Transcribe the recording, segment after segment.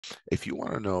If you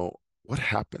want to know what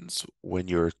happens when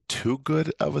you're too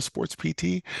good of a sports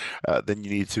PT, then you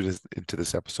need to into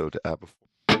this episode.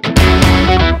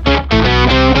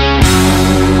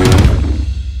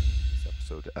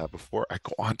 Before I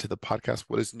go on to the podcast,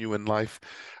 what is new in life?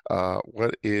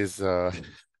 What is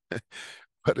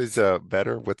what is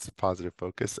better? What's the positive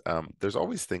focus? There's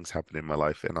always things happening in my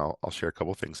life, and I'll share a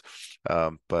couple things.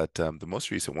 But the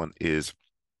most recent one is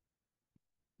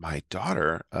my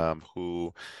daughter,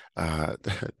 who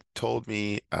told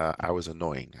me I was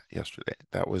annoying yesterday.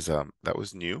 That was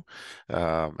new,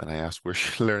 and I asked where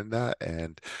she learned that,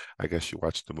 and I guess she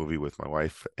watched the movie with my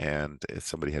wife, and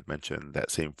somebody had mentioned that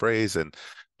same phrase, and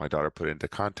my daughter put it into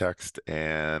context,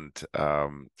 and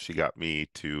she got me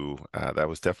to. That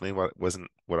was definitely what wasn't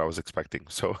what I was expecting.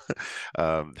 So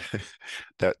um,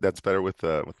 that's better with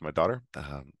my daughter.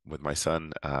 With my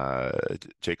son,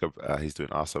 Jacob, he's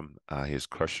doing awesome. He's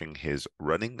crushing his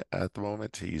running at the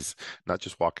moment. He's not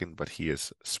just walking, but he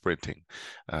is sprinting.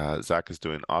 Zach is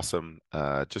doing awesome,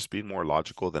 just being more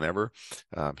logical than ever.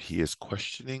 He is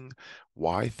questioning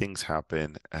why things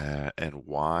happen and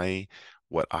why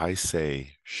what I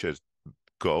say should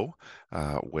go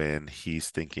when he's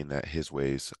thinking that his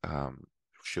ways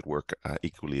should work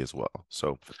equally as well.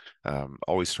 So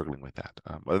always struggling with that.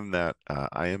 Other than that,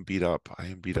 I am beat up. I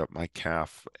am beat up. My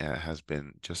calf has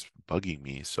been just bugging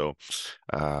me. So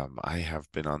I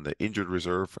have been on the injured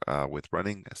reserve with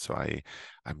running. So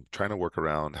I'm trying to work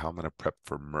around how I'm going to prep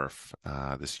for Murph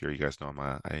this year. You guys know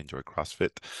I enjoy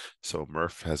CrossFit. So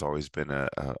Murph has always been a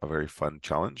very fun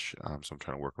challenge. So I'm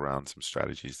trying to work around some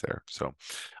strategies there. So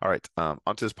all right,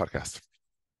 onto this podcast.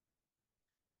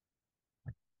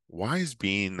 Why is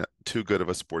being too good of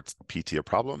a sports PT a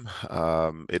problem?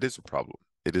 It is a problem.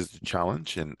 It is a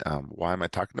challenge. And why am I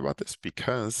talking about this?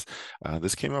 Because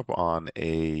this came up on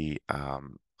a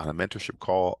mentorship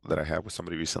call that I had with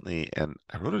somebody recently, and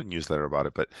I wrote a newsletter about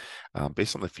it. But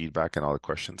based on the feedback and all the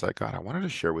questions I got, I wanted to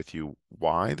share with you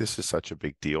why this is such a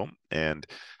big deal, and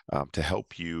to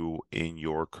help you in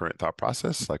your current thought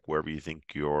process, like wherever you think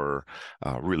you're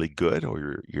really good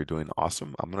or you're doing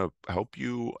awesome. I'm going to help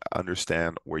you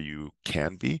understand where you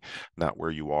can be, not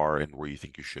where you are and where you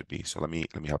think you should be. So let me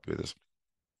help you with this.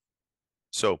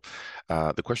 So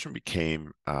the question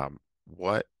became,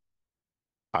 what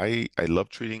I love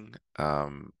treating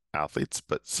athletes,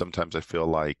 but sometimes I feel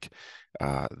like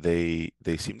they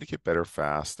seem to get better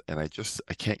fast, and I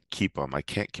can't keep them. I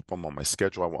can't keep them on my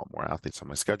schedule. I want more athletes on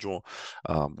my schedule.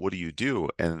 What do you do?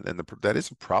 That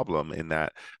is a problem in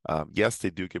that yes, they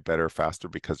do get better faster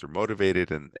because they're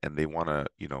motivated and they want to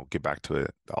get back to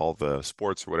it, all the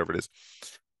sports or whatever it is.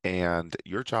 And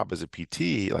your job as a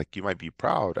PT, like you might be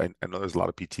proud. I know there's a lot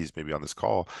of PTs maybe on this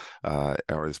call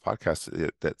or this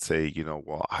podcast that say,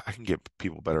 well, I can get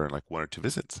people better in like one or two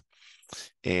visits.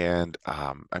 And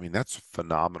I mean, that's a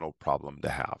phenomenal problem to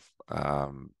have.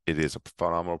 It is a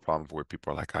phenomenal problem where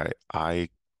people are like,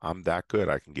 I'm that good.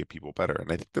 I can get people better.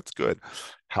 And I think that's good.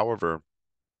 However,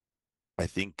 I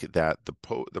think that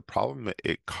the problem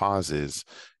it causes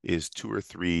is 2 or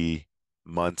 3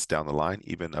 months down the line,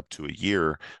 even up to a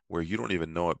year, where you don't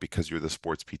even know it because you're the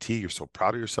sports PT. You're so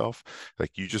proud of yourself,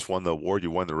 like you just won the award,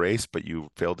 you won the race, but you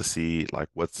fail to see like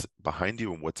what's behind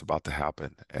you and what's about to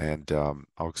happen. And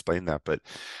I'll explain that. But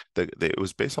it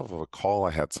was based off of a call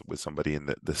I had with somebody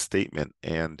in the statement,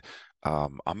 and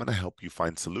I'm going to help you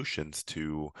find solutions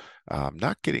to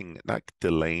not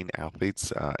delaying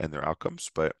athletes and their outcomes,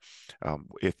 but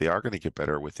if they are going to get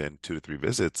better within 2 to 3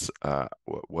 visits,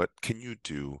 what can you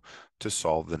do to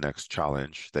solve the next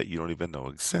challenge that you don't even know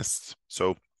exists?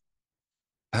 So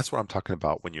that's what I'm talking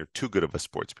about when you're too good of a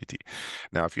sports PT.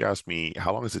 Now, if you ask me,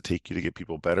 how long does it take you to get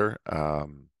people better?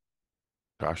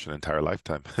 Gosh, an entire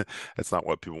lifetime. That's not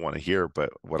what people want to hear, but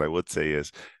what I would say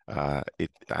is, I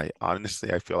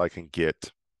honestly, I feel I can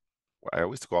get. I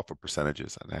always go off of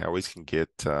percentages, and I always can get.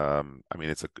 I mean,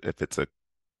 if it's a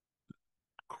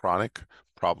chronic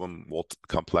problem,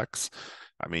 complex,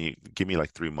 I mean, give me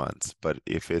like 3 months. But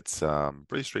if it's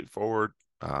pretty straightforward,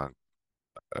 uh,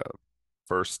 uh,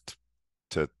 first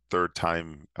to third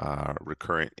time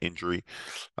recurrent injury,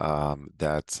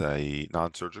 that's a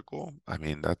non-surgical. I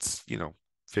mean, that's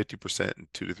 50% in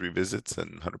 2 to 3 visits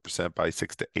and 100% by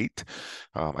 6 to 8.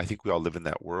 I think we all live in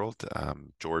that world.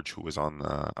 George, who was on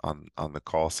the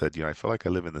call, said, I feel like I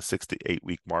live in the 6 to 8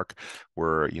 week mark,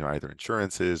 where either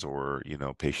insurances or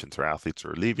patients or athletes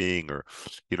are leaving, or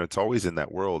it's always in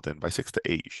that world. And by 6 to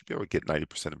 8, you should be able to get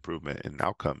 90% improvement in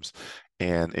outcomes.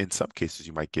 And in some cases,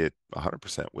 you might get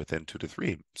 100% within 2 to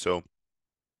 3. So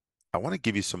I want to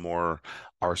give you some more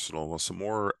arsenal, some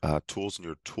more tools in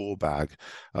your tool bag,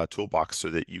 toolbox, so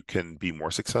that you can be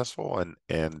more successful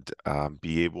and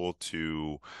be able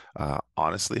to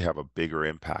honestly have a bigger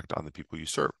impact on the people you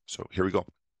serve. So here we go.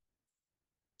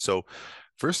 So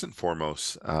first and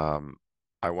foremost,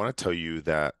 I want to tell you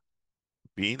that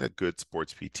being a good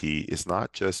sports PT is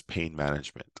not just pain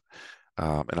management.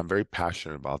 And I'm very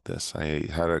passionate about this. I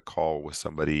had a call with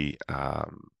somebody,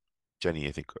 Jenny,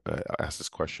 I think, asked this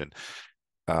question.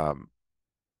 Um,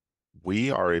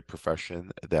 we are a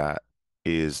profession that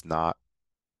is not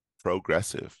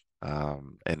progressive.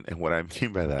 And what I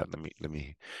mean by that, let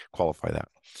me qualify that.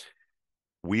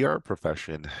 We are a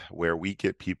profession where we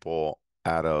get people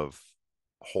out of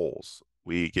holes.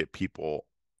 We get people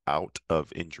out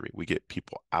of injury. We get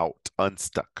people out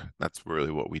unstuck. That's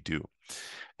really what we do.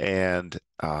 And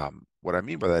what I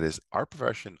mean by that is our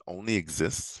profession only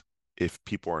exists if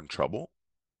people are in trouble,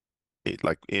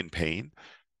 like in pain,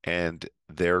 and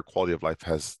their quality of life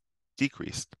has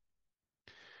decreased.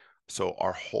 So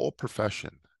our whole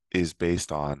profession is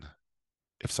based on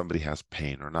if somebody has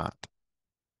pain or not.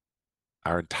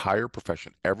 Our entire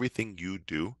profession, everything you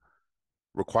do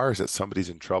requires that somebody's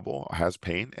in trouble, has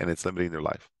pain, and it's limiting their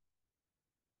life.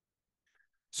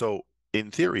 So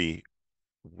in theory,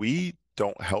 we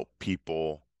don't help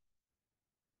people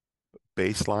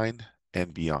baseline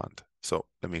and beyond. So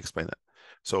let me explain that.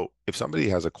 So if somebody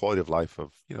has a quality of life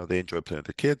of, they enjoy playing with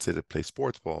their kids, they play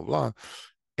sports, blah, blah, blah,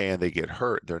 and they get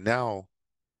hurt, they're now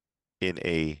in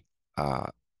uh,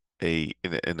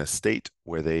 in a state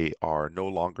where they are no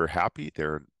longer happy. They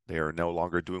are no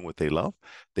longer doing what they love.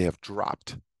 They have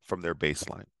dropped from their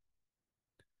baseline.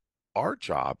 Our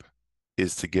job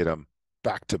is to get them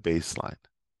back to baseline.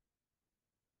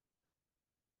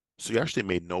 So you actually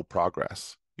made no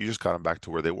progress. You just got them back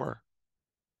to where they were.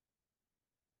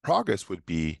 Progress would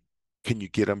be, can you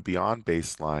get them beyond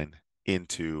baseline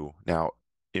into now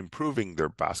improving their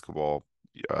basketball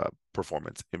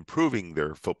performance, improving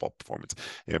their football performance,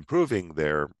 improving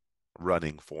their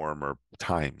running form or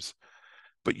times.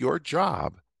 But your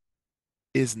job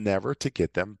is never to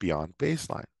get them beyond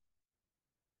baseline.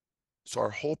 So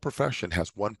our whole profession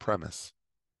has one premise,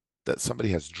 that somebody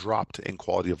has dropped in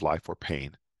quality of life or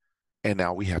pain, and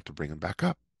now we have to bring them back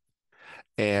up.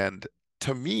 And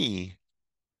to me,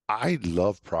 I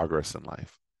love progress in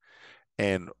life.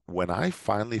 And when I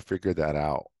finally figured that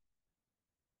out,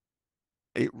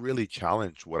 it really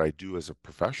challenged what I do as a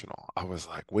professional. I was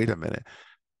like, wait a minute,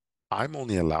 I'm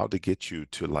only allowed to get you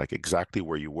to like exactly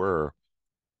where you were.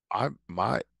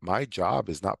 My job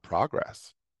is not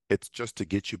progress. It's just to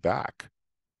get you back.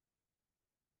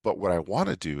 But what I want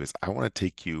to do is I want to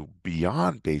take you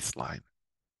beyond baseline.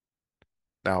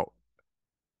 Now,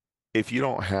 if you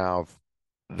don't have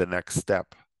the next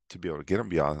step to be able to get them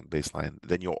beyond baseline,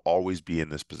 then you'll always be in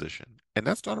this position. And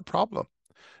that's not a problem.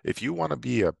 If you want to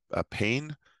be a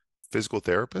pain physical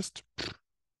therapist,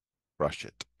 crush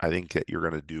it. I think that you're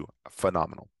going to do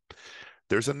phenomenal.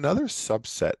 There's another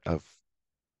subset of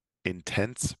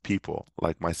intense people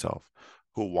like myself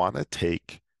who want to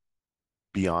take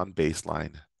beyond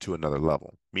baseline to another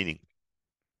level, meaning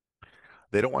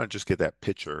they don't want to just get that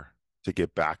pitcher to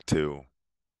get back to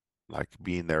like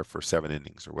being there for 7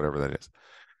 innings or whatever that is.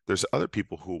 There's other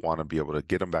people who want to be able to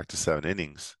get them back to 7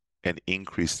 innings and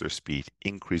increase their speed,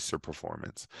 increase their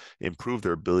performance, improve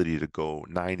their ability to go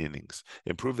 9 innings,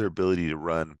 improve their ability to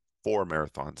run 4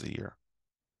 marathons a year.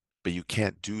 But you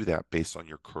can't do that based on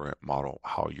your current model,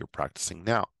 how you're practicing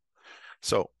now.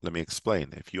 So let me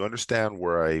explain. If you understand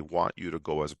where I want you to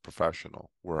go as a professional,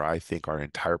 where I think our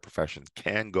entire profession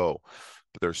can go,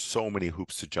 but there's so many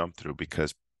hoops to jump through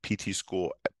because PT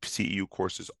school, CEU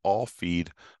courses all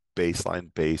feed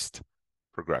baseline based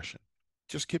progression.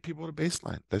 Just get people to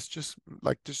baseline. Let's just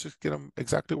get them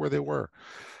exactly where they were.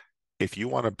 If you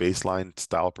want a baseline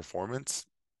style performance,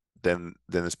 then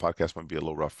this podcast might be a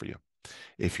little rough for you.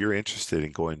 If you're interested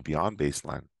in going beyond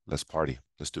baseline, let's party.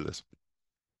 Let's do this.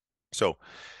 So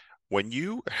when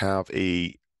you have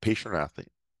a patient or athlete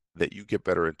that you get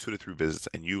better in 2 to 3 visits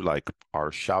and you like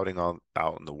are shouting on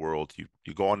out in the world, you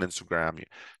go on Instagram, you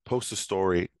post a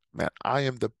story, man, I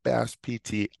am the best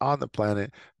PT on the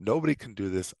planet. Nobody can do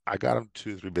this. I got him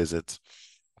 2 to 3 visits.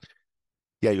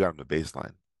 Yeah, you got him to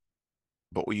baseline.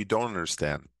 But what you don't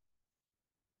understand,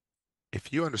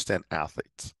 if you understand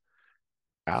athletes,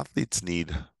 athletes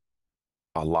need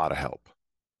a lot of help.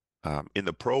 In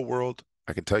the pro world,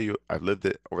 I can tell you, I've lived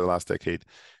it over the last decade.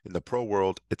 In the pro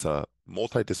world, it's a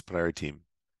multidisciplinary team.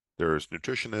 There's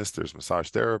nutritionists, there's massage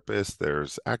therapists,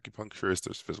 there's acupuncturists,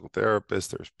 there's physical therapists,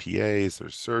 there's PAs,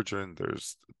 there's surgeon,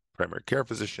 there's primary care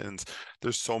physicians.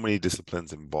 There's so many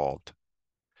disciplines involved.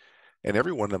 And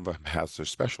every one of them has their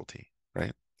specialty,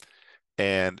 right?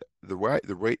 And the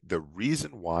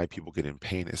reason why people get in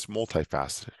pain is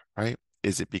multifaceted, right?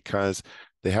 Is it because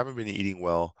they haven't been eating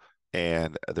well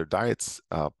and their diet's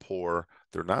poor,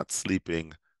 they're not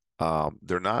sleeping,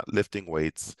 they're not lifting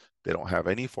weights, they don't have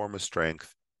any form of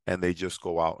strength, and they just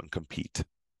go out and compete.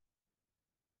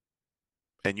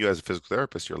 And you, as a physical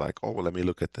therapist, you're like, oh, well, let me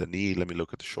look at the knee, let me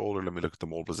look at the shoulder, let me look at the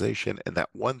mobilization, and that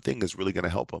one thing is really going to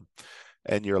help them.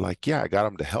 And you're like, yeah, I got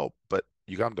them to help, but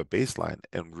you got them to baseline.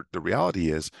 And the reality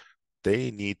is,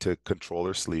 they need to control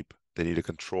their sleep. They need to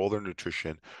control their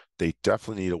nutrition. They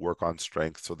definitely need to work on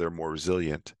strength so they're more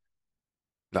resilient.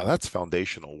 Now, that's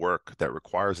foundational work that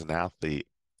requires an athlete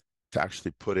to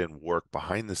actually put in work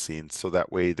behind the scenes so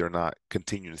that way they're not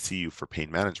continuing to see you for pain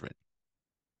management.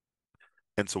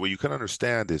 And so, what you can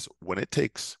understand is when it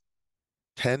takes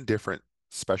 10 different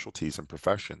specialties and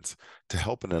professions to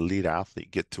help an elite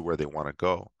athlete get to where they want to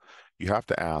go, you have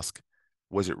to ask,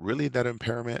 was it really that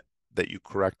impairment that you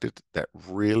corrected that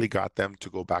really got them to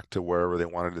go back to wherever they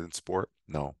wanted in sport?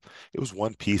 No, it was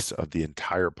one piece of the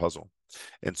entire puzzle.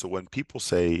 And so when people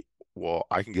say, well,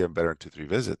 I can get them better in 2, 3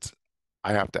 visits,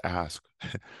 I have to ask,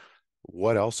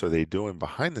 what else are they doing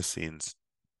behind the scenes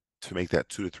to make that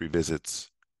 2 to 3 visits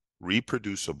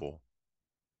reproducible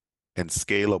and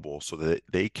scalable so that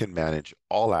they can manage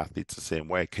all athletes the same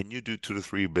way? Can you do 2 to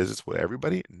 3 visits with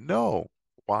everybody? No.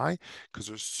 Why? Because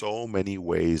there's so many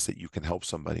ways that you can help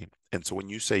somebody. And so when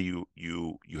you say you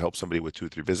help somebody with 2 or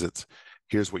 3 visits,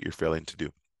 here's what you're failing to do.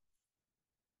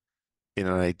 In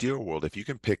an ideal world, if you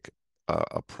can pick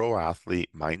a pro athlete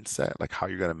mindset, like how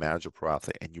you're going to manage a pro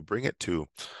athlete, and you bring it to,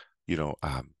 you know,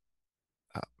 uh,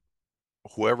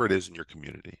 whoever it is in your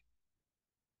community,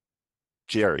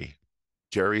 Jerry.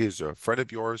 Jerry is a friend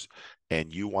of yours,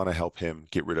 and you want to help him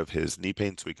get rid of his knee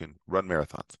pain so he can run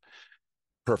marathons.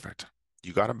 Perfect.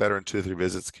 You got him better in 2 or 3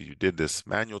 visits because you did this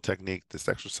manual technique, this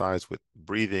exercise with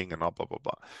breathing and all blah, blah,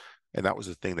 blah. And that was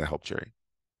the thing that helped Jerry.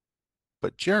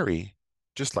 But Jerry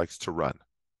just likes to run.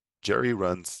 Jerry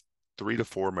runs 3 to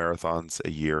 4 marathons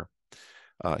a year.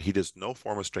 He does no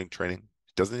form of strength training.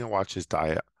 He doesn't even watch his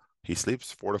diet. He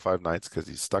sleeps 4 to 5 nights because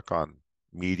he's stuck on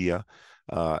media.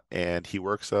 And he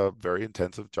works a very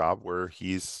intensive job where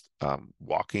he's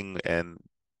walking and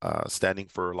standing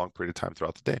for a long period of time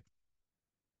throughout the day.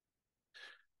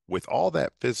 With all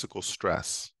that physical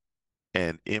stress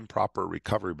and improper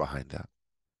recovery behind that,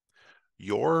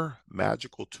 your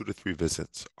magical 2 to 3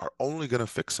 visits are only going to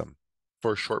fix them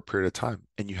for a short period of time.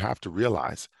 And you have to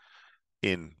realize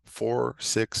in 4,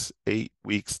 6, 8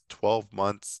 weeks, 12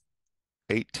 months,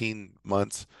 18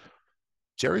 months,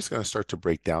 Jerry's going to start to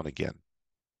break down again.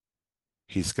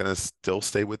 He's going to still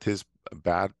stay with his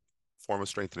bad form of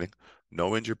strengthening,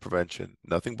 no injury prevention,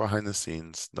 nothing behind the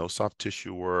scenes, no soft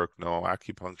tissue work, no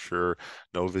acupuncture,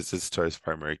 no visits to his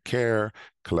primary care,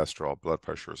 cholesterol, blood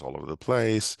pressure is all over the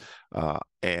place,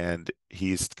 and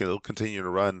he's going to continue to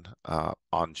run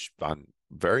on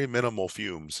very minimal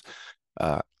fumes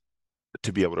uh,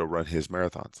 to be able to run his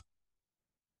marathons.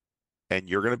 And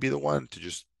you're going to be the one to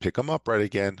just pick him up right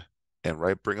again and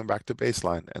right bring him back to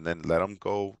baseline and then let him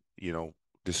go,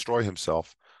 destroy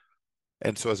himself.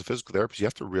 And so as a physical therapist, you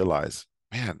have to realize,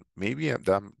 man, maybe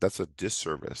that's a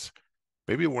disservice.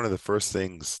 Maybe one of the first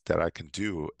things that I can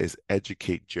do is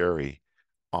educate Jerry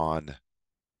on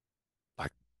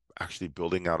like actually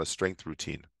building out a strength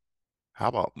routine. How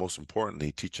about most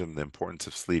importantly, teach him the importance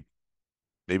of sleep,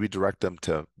 maybe direct them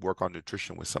to work on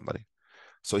nutrition with somebody.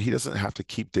 So he doesn't have to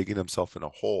keep digging himself in a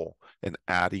hole and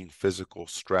adding physical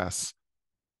stress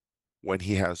when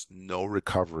he has no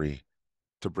recovery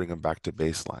to bring him back to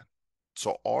baseline.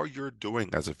 So all you're doing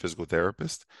as a physical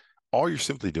therapist, all you're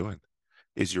simply doing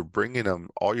is you're bringing him,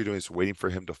 all you're doing is waiting for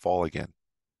him to fall again.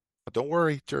 But don't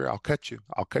worry, Jerry, I'll catch you.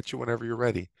 I'll catch you whenever you're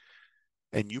ready.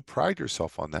 And you pride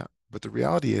yourself on that. But the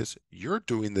reality is you're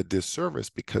doing the disservice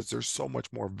because there's so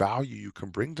much more value you can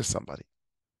bring to somebody.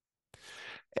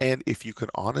 And if you can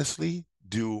honestly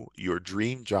do your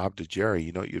dream job to Jerry,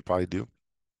 you know what you'd probably do?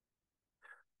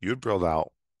 You'd build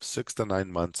out 6 to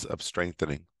 9 months of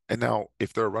strengthening. And now,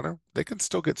 if they're a runner, they can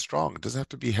still get strong. It doesn't have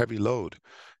to be heavy load.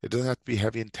 It doesn't have to be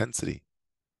heavy intensity.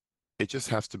 It just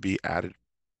has to be added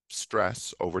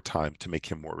stress over time to make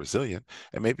him more resilient.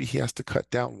 And maybe he has to cut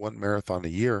down 1 marathon a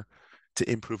year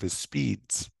to improve his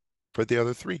speeds for the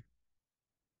other 3.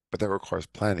 But that requires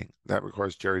planning. That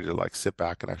requires Jerry to like sit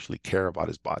back and actually care about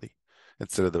his body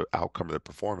instead of the outcome of the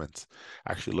performance.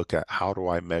 Actually look at how do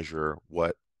I measure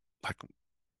what like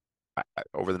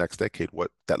over the next decade,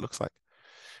 what that looks like.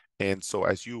 And so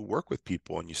as you work with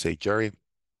people and you say, Jerry,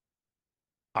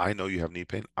 I know you have knee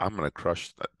pain. I'm going to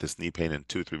crush this knee pain in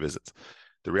 2 or 3 visits.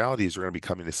 The reality is you're going to be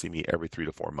coming to see me every 3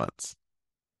 to 4 months.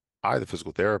 I, the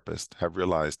physical therapist, have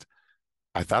realized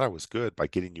I thought I was good by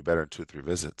getting you better in 2 or 3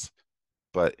 visits.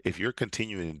 But if you're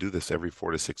continuing to do this every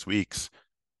 4 to 6 weeks,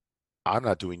 I'm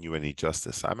not doing you any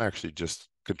justice. I'm actually just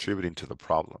contributing to the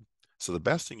problem. So the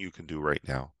best thing you can do right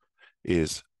now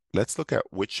is let's look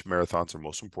at which marathons are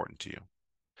most important to you.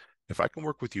 If I can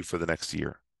work with you for the next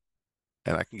year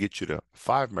and I can get you to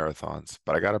 5 marathons,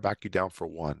 but I got to back you down for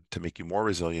one to make you more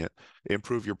resilient,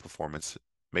 improve your performance,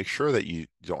 make sure that you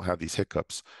don't have these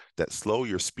hiccups that slow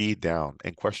your speed down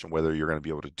and question whether you're going to be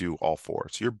able to do all four.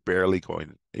 So you're barely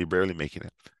making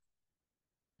it.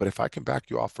 But if I can back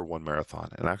you off for one marathon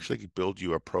and actually build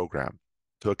you a program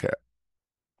to look at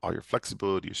all your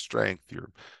flexibility, your strength,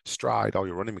 your stride, all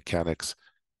your running mechanics,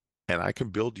 and I can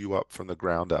build you up from the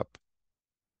ground up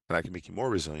and I can make you more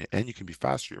resilient and you can be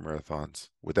faster at your marathons,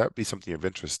 would that be something of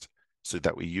interest so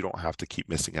that way you don't have to keep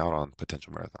missing out on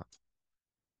potential marathons?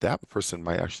 That person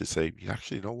might actually say, you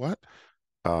actually, you know what?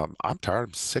 I'm tired.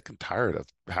 I'm sick and tired of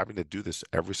having to do this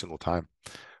every single time.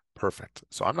 Perfect.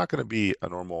 So I'm not going to be a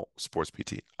normal sports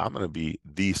PT. I'm going to be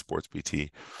the sports PT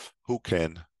who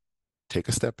can take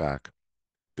a step back,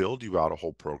 build you out a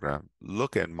whole program,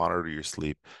 look and monitor your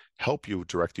sleep, help you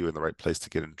direct you in the right place to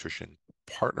get nutrition,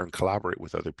 partner and collaborate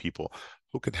with other people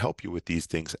who can help you with these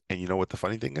things. And you know what the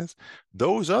funny thing is?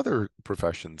 Those other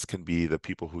professions can be the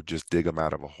people who just dig them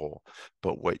out of a hole.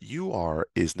 But what you are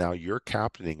is now you're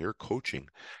captaining, you're coaching,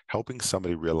 helping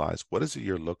somebody realize what does a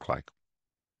year look like?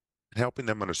 And helping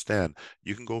them understand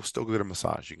you can go still get a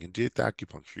massage, you can do the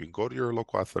acupuncture, you can go to your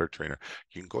local athletic trainer,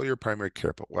 you can go to your primary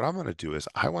care. But what I'm going to do is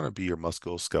I want to be your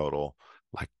musculoskeletal,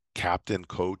 like captain,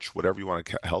 coach, whatever you want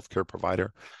to, healthcare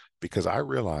provider, because I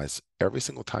realize every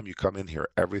single time you come in here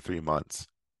every 3 months,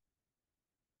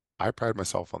 I pride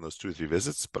myself on those 2 or 3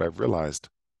 visits, but I've realized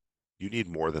you need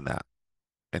more than that.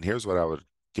 And here's what I would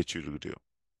get you to do.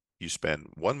 You spend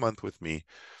 1 month with me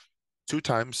 2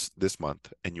 times this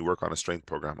month and you work on a strength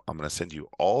program. I'm going to send you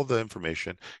all the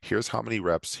information. Here's how many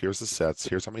reps, here's the sets,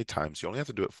 here's how many times. You only have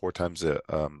to do it 4 times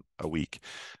a week.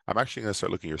 I'm actually going to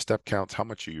start looking at your step counts. How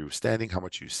much are you standing? How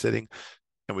much are you sitting?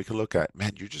 And we can look at,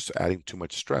 man, you're just adding too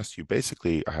much stress. You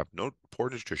basically have no poor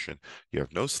nutrition, you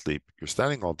have no sleep, you're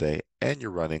standing all day, and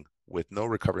you're running with no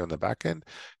recovery on the back end.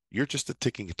 You're just a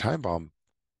ticking time bomb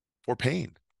for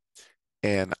pain.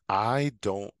 And I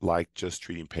don't like just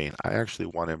treating pain. I actually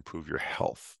want to improve your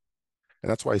health. And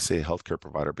that's why I say healthcare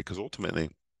provider, because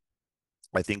ultimately,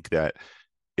 I think that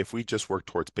if we just work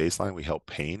towards baseline, we help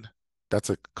pain. That's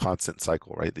a constant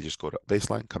cycle, right? They just go to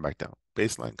baseline, come back down,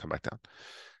 baseline, come back down.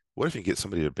 What if you get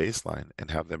somebody to baseline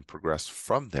and have them progress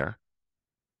from there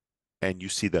and you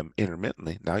see them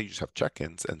intermittently? Now you just have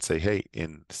check-ins and say, hey,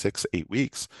 in 6, 8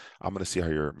 weeks, I'm going to see how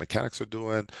your mechanics are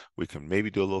doing. We can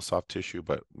maybe do a little soft tissue,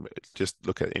 but just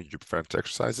look at injury prevention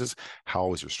exercises.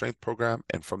 How is your strength program?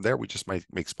 And from there, we just might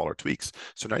make smaller tweaks.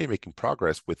 So now you're making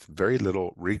progress with very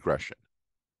little regression.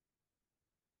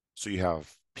 So you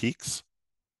have peaks,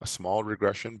 a small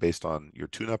regression based on your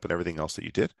tune-up and everything else that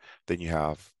you did. Then you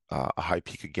have a high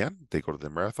peak again. They go to the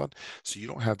marathon. So you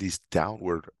don't have these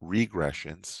downward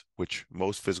regressions, which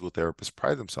most physical therapists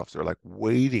pride themselves. They're like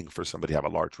waiting for somebody to have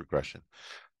a large regression.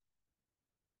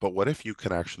 But what if you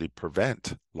can actually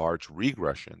prevent large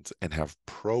regressions and have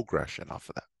progression off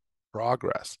of that?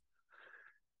 Progress.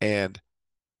 And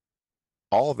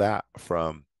all that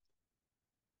from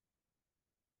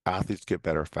athletes get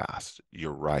better fast.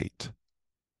 You're right.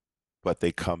 But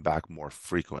they come back more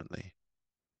frequently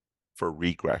for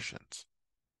regressions.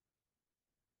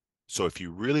 So if you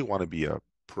really want to be a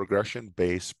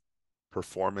progression-based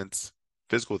performance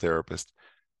physical therapist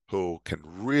who can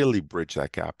really bridge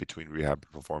that gap between rehab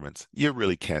and performance, you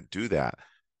really can't do that.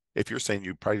 If you're saying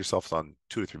you pride yourself on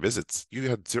 2 or 3 visits, you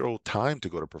had zero time to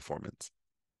go to performance.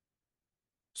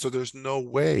 So there's no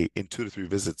way in 2 to 3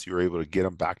 visits you're able to get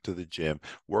them back to the gym,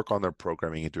 work on their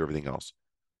programming, and do everything else.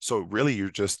 So really, you're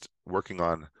just working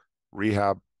on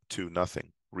rehab to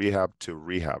nothing, rehab to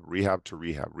rehab, rehab to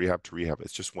rehab, rehab to rehab.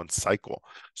 It's just one cycle.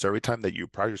 So every time that you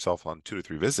pride yourself on 2 to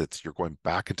 3 visits, you're going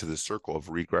back into the circle of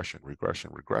regression,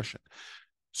 regression, regression.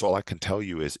 So all I can tell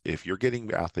you is if you're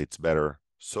getting athletes better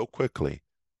so quickly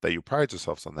that you pride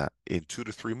yourselves on that, in 2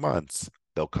 to 3 months,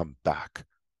 they'll come back.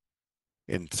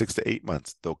 In 6 to 8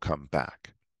 months, they'll come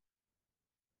back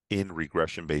in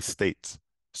regression-based states.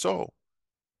 So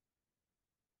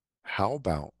how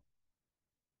about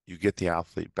you get the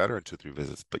athlete better in 2 or 3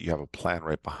 visits, but you have a plan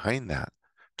right behind that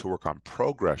to work on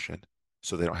progression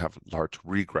so they don't have large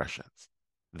regressions.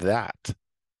 That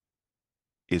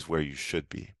is where you should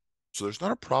be. So there's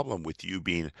not a problem with you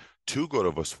being too good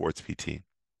of a sports PT.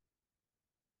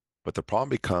 But the problem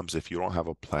becomes if you don't have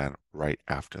a plan right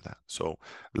after that. So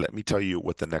let me tell you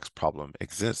what the next problem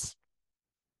exists.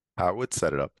 How I would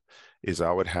set it up is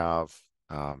I would have,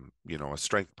 a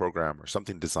strength program or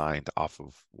something designed off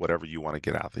of whatever you want to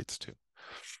get athletes to.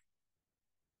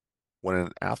 When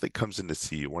an athlete comes in to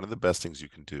see you, one of the best things you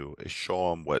can do is show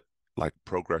them what like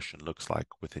progression looks like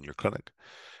within your clinic.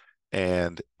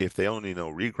 And if they only know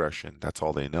regression, that's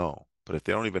all they know. But if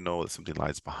they don't even know that something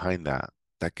lies behind that,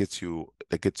 that gets you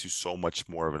so much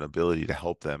more of an ability to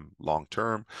help them long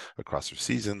term across their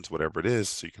seasons, whatever it is.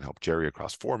 So you can help Jerry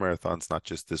across 4 marathons, not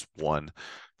just this one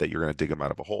that you're going to dig him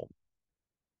out of a hole.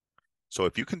 So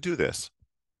if you can do this,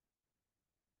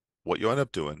 what you'll end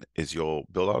up doing is you'll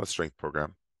build out a strength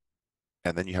program,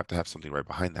 and then you have to have something right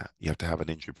behind that. You have to have an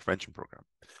injury prevention program.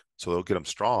 So they'll get them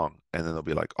strong, and then they'll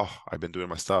be like, "Oh, I've been doing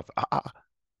my stuff."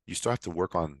 You still have to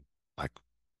work on like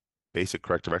basic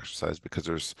corrective exercise because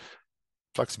there's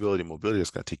flexibility and mobility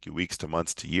that's going to take you weeks to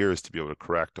months to years to be able to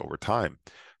correct over time.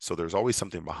 So there's always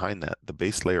something behind that. The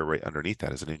base layer right underneath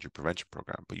that is an injury prevention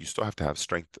program, but you still have to have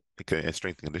strength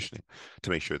and conditioning to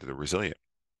make sure that they're resilient.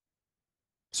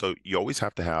 So you always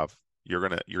have to have you're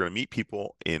gonna meet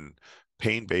people in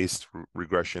pain-based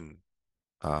regression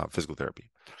physical therapy.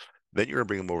 Then you're gonna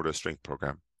bring them over to a strength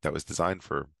program that was designed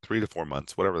for 3 to 4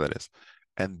 months, whatever that is.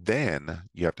 And then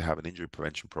you have to have an injury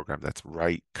prevention program that's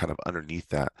right kind of underneath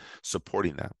that,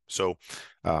 supporting that. So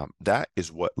that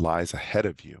is what lies ahead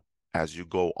of you as you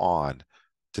go on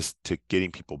to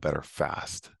getting people better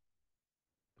fast.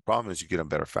 The problem is you get them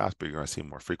better fast, but you're going to see them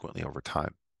more frequently over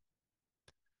time.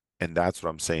 And that's what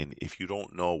I'm saying. If you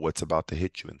don't know what's about to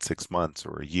hit you in 6 months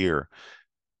or a year,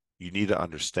 you need to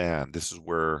understand this is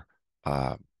where,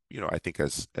 I think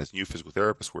as new physical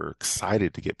therapists, we're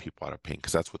excited to get people out of pain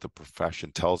because that's what the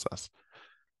profession tells us.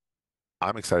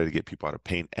 I'm excited to get people out of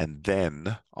pain and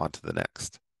then on to the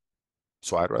next.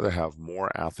 So I'd rather have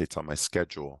more athletes on my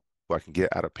schedule who I can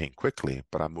get out of pain quickly,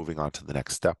 but I'm moving on to the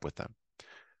next step with them.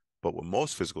 But what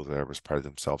most physical therapists pride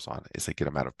themselves on is they get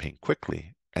them out of pain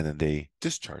quickly and then they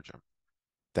discharge them.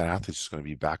 That athlete's just going to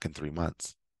be back in 3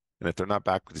 months. And if they're not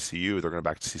back to see you, they're going to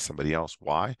back to see somebody else.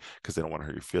 Why? Because they don't want to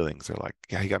hurt your feelings. They're like,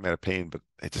 yeah, he got me out of pain, but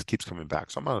it just keeps coming back.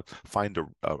 So I'm going to find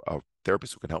a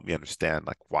therapist who can help me understand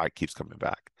like why it keeps coming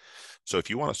back. So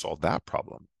if you want to solve that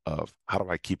problem of how do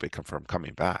I keep it from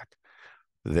coming back,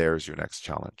 there's your next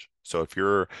challenge. So if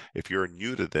you're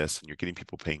new to this and you're getting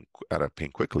people out of pain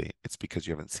quickly, it's because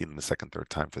you haven't seen them the second, third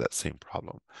time for that same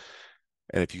problem.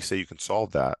 And if you say you can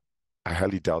solve that, I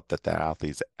highly doubt that the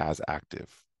athlete is as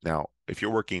active. Now, if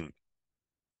you're working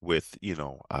with,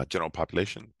 general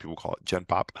population, people call it Gen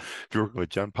Pop. If you're working with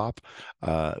Gen Pop,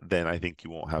 then I think you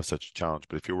won't have such a challenge.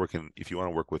 But if you want to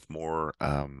work with more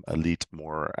elite,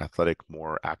 more athletic,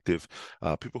 more active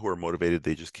people who are motivated,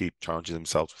 they just keep challenging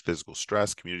themselves with physical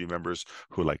stress, community members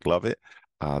who like love it.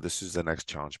 This is the next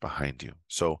challenge behind you.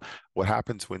 So, what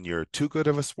happens when you're too good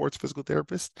of a sports physical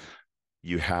therapist?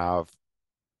 You have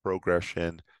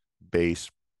progression based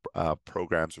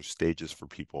programs or stages for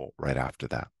people right after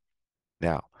that.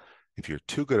 Now, if you're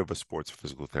too good of a sports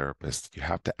physical therapist, you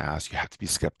have to ask, you have to be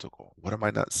skeptical. What am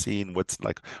I not seeing?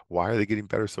 Why are they getting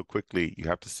better so quickly? You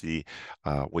have to see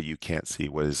what you can't see.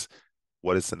 What is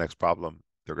the next problem?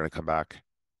 They're going to come back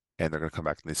and they're going to come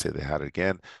back and they say they had it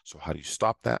again. So how do you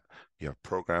stop that? You have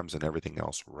programs and everything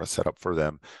else set up for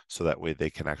them so that way they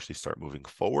can actually start moving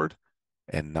forward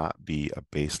and not be a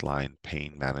baseline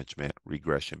pain management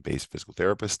regression based physical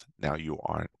therapist. Now you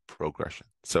are in progression.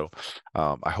 So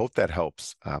I hope that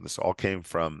helps. This all came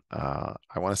from I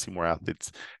want to see more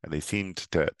athletes, and they seemed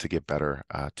to get better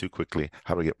too quickly.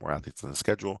 How do we get more athletes on the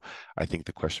schedule? I think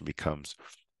the question becomes,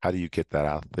 how do you get that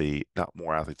athlete, not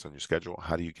more athletes on your schedule?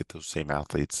 How do you get those same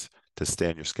athletes to stay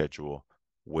on your schedule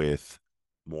with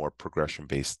more progression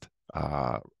based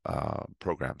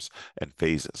programs and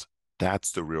phases?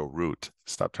 That's the real root.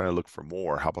 Stop trying to look for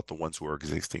more. How about the ones who are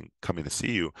existing coming to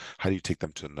see you? How do you take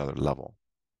them to another level?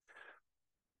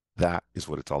 That is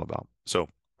what it's all about. So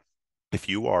if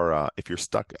you're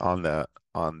stuck on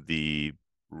the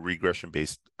regression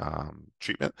based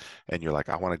treatment and you're like,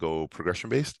 I want to go progression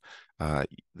based,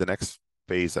 the next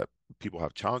phase that people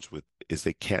have challenge with is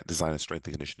they can't design a strength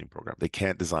and conditioning program. They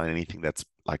can't design anything that's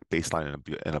like baseline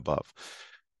and above.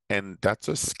 And that's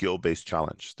a skill-based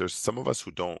challenge. There's some of us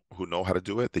who know how to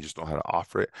do it, they just know how to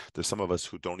offer it. There's some of us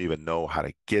who don't even know how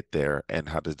to get there and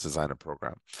how to design a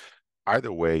program.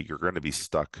 Either way, you're going to be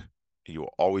stuck you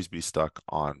will always be stuck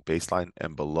on baseline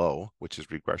and below, which is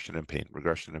regression and pain,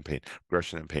 regression and pain,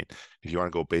 regression and pain. If you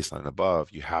want to go baseline and above,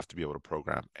 you have to be able to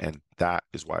program. And that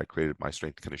is why I created my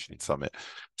Strength Conditioning Summit,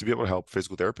 to be able to help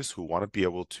physical therapists who want to be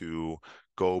able to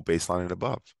go baseline and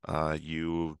above.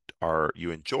 You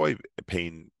enjoy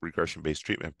pain regression based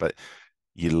treatment, but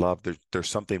you love there's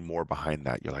something more behind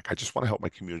that. You're like, I just want to help my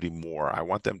community more. I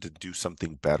want them to do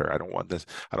something better. I don't want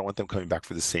them coming back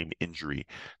for the same injury.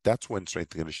 That's when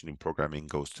strength and conditioning programming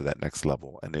goes to that next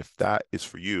level. And if that is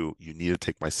for you, you need to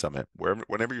take my summit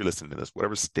whenever you're listening to this,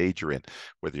 whatever stage you're in,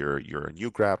 whether you're a new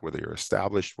grad, whether you're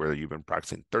established, whether you've been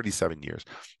practicing 37 years,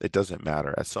 it doesn't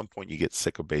matter. At some point you get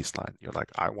sick of baseline. You're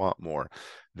like, I want more.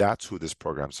 That's who this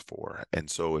program's for. And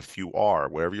so if you are,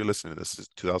 wherever you're listening to this, is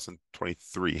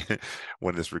 2023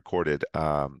 when it's recorded.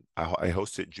 I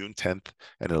host it June 10th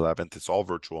and 11th. It's all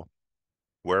virtual.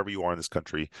 Wherever you are in this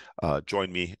country,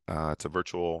 join me. It's a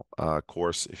virtual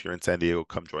course. If you're in San Diego,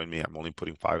 come join me. I'm only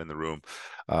putting 5 in the room,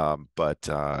 but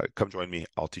come join me.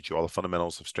 I'll teach you all the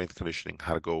fundamentals of strength conditioning,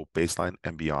 how to go baseline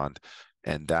and beyond,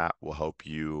 and that will help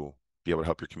you be able to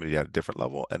help your community at a different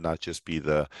level and not just be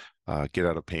the get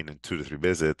out of pain in 2 to 3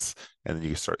 visits, and then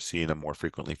you start seeing them more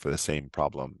frequently for the same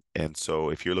problem. And so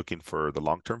if you're looking for the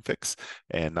long-term fix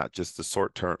and not just the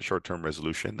short-term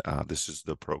resolution, this is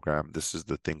the program. This is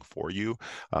the thing for you.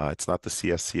 It's not the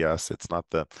CSCS. It's not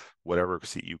the whatever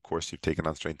CEU course you've taken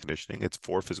on strength conditioning. It's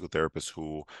for physical therapists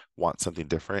who want something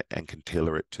different and can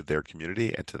tailor it to their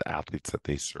community and to the athletes that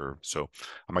they serve. So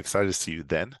I'm excited to see you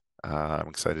then. I'm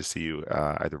excited to see you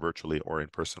either virtually or in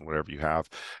person, whatever you have.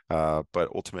 But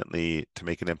ultimately, to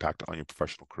make an impact on your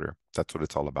professional career, that's what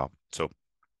it's all about. So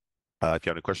if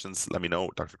you have any questions, let me know.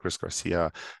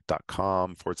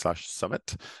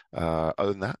 drchrisgarcia.com/summit.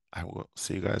 Other than that, I will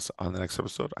see you guys on the next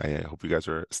episode. I hope you guys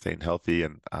are staying healthy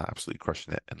and absolutely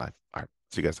crushing it in life. All right.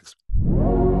 See you guys next.